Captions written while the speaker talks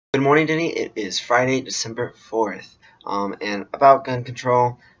Good morning, Denny. It is Friday, December 4th. And about gun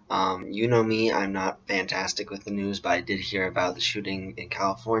control, you know me, I'm not fantastic with the news, but I did hear about the shooting in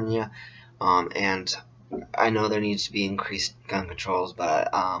California. And I know there needs to be increased gun controls, but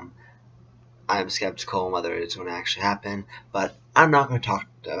I'm skeptical on whether it's going to actually happen. But I'm not going to talk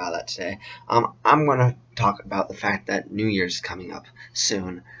about that today. I'm going to talk about the fact that New Year's is coming up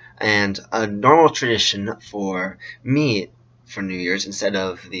soon. And a normal tradition for me for New Year's, instead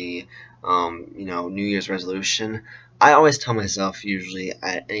of the New Year's resolution, I always tell myself, usually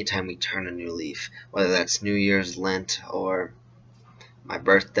at any time we turn a new leaf, whether that's New Year's, Lent, or my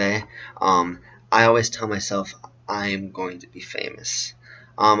birthday, I always tell myself I'm going to be famous.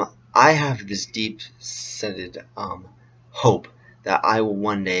 I have this deep-seated hope that I will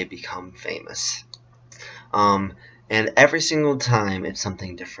one day become famous. And every single time it's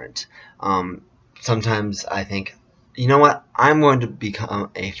something different. Sometimes I think, you know what, I'm going to become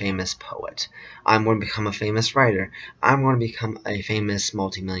a famous poet. I'm going to become a famous writer. I'm going to become a famous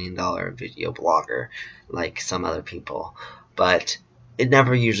multi-million-dollar video blogger like some other people. But it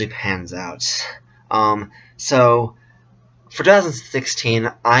never usually pans out. So for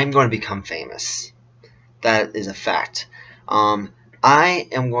 2016, I'm going to become famous. That is a fact. I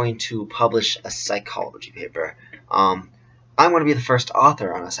am going to publish a psychology paper. I'm going to be the first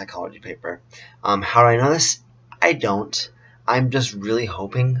author on a psychology paper. How do I know this? I don't. I'm just really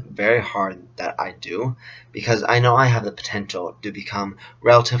hoping very hard that I do, because I know I have the potential to become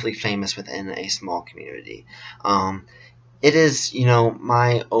relatively famous within a small community. It is,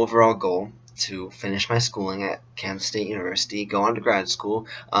 my overall goal to finish my schooling at Kansas State University, go on to grad school,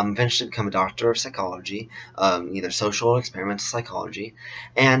 eventually become a doctor of psychology, either social or experimental psychology,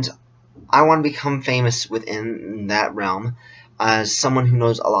 and I want to become famous within that realm as someone who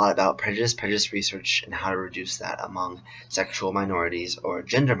knows a lot about prejudice research, and how to reduce that among sexual minorities or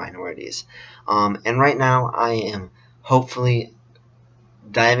gender minorities. And right now I am hopefully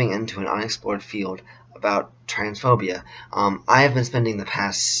diving into an unexplored field about transphobia. I have been spending the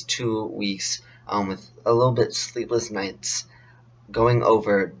past 2 weeks with a little bit sleepless nights going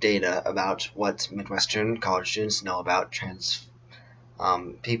over data about what Midwestern college students know about trans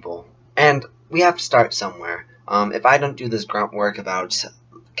people. And we have to start somewhere. If I don't do this grunt work about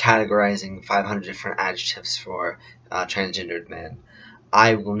categorizing 500 different adjectives for transgendered men,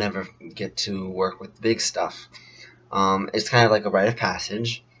 I will never get to work with the big stuff. It's kind of like a rite of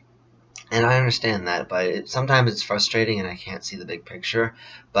passage, and I understand that, but sometimes it's frustrating and I can't see the big picture.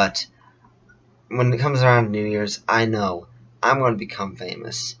 But when it comes around New Year's, I know I'm going to become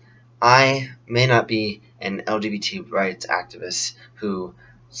famous. I may not be an LGBT rights activist who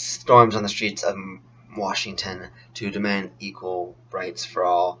storms on the streets of Washington to demand equal rights for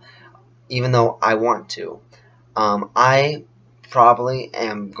all, even though I want to. I probably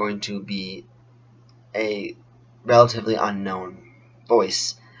am going to be a relatively unknown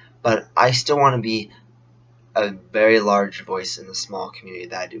voice, but I still want to be a very large voice in the small community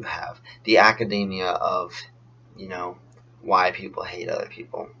that I do have. The academia of, why people hate other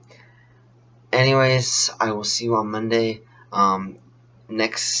people. Anyways, I will see you on Monday.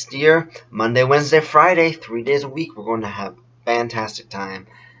 Next year, Monday, Wednesday, Friday, 3 days a week. We're going to have a fantastic time.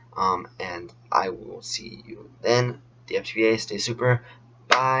 And I will see you then. DFTBA, stay super.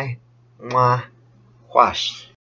 Bye. Mwah. Wash.